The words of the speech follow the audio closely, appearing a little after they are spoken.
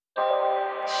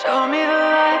Show me the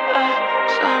light,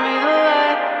 show me the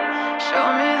light, show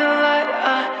me the light,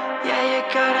 yeah, you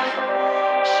gotta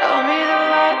show me the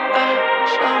light,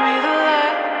 show me the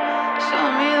light, show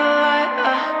me the light,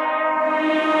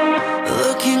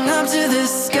 Looking up to the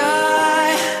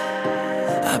sky,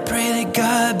 I pray to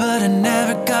God, but I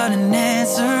never got an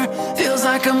answer. Feels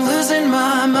like I'm losing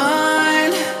my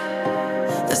mind.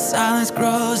 The silence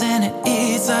grows and it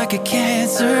eats like a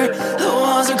cancer. The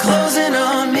walls are closing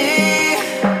on me.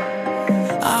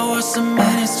 I watch the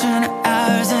minutes turn to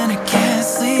hours and I can't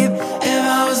sleep. If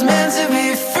I was meant to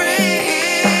be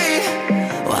free,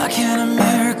 why can't a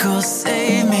miracle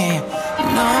save me?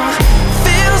 No,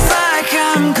 feels like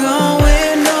I'm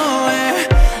going nowhere.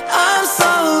 I'm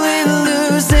slowly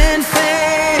losing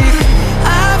faith.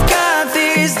 I've got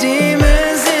these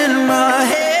demons in my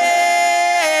head.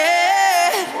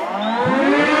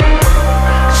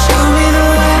 Show me the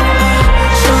light,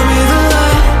 show me the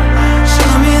light,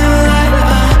 show me the light,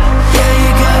 yeah,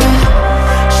 you gotta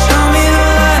show me the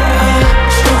light,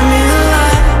 show me the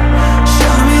light,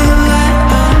 show me the light,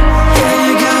 yeah,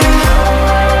 you gotta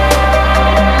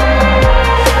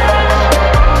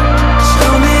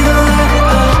show me the light,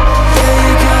 yeah,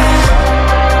 you gotta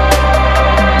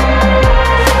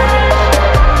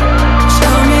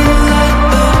show me the light,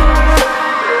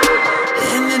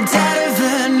 in the dead of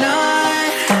the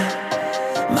night.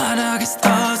 My darkest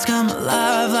thoughts come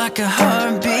alive like a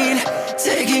heartbeat,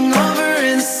 taking over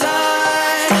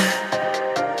inside.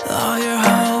 All your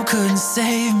hope couldn't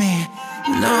save me.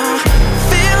 No,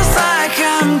 feels like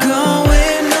I'm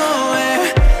going nowhere.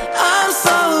 I'm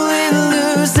slowly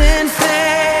losing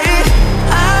faith.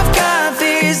 I've got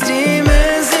these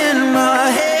demons in my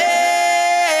head.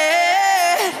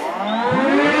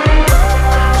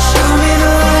 Show me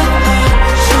the light,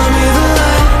 show me the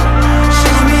light,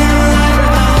 show me the light,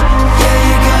 yeah,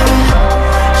 you gotta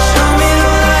show me the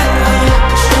light,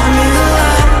 show me the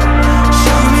light,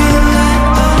 show me the light,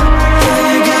 yeah,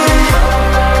 you gotta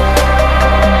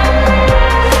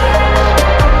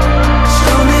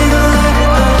show me the light,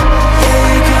 yeah,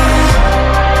 you gotta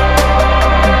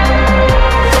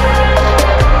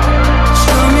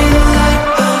show me the light,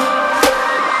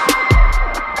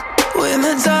 when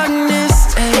the darkness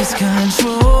takes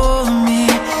control of me.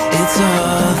 It's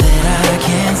all that I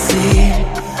can't see.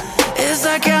 It's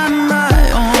like I'm my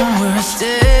own worst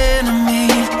enemy.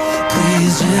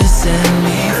 Please just set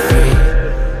me free.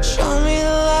 Show me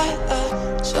the light,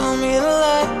 show me the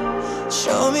light,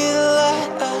 show me the light,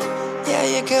 yeah,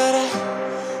 you gotta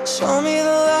show me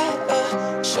the light,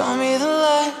 show me the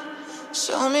light,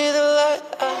 show me the light.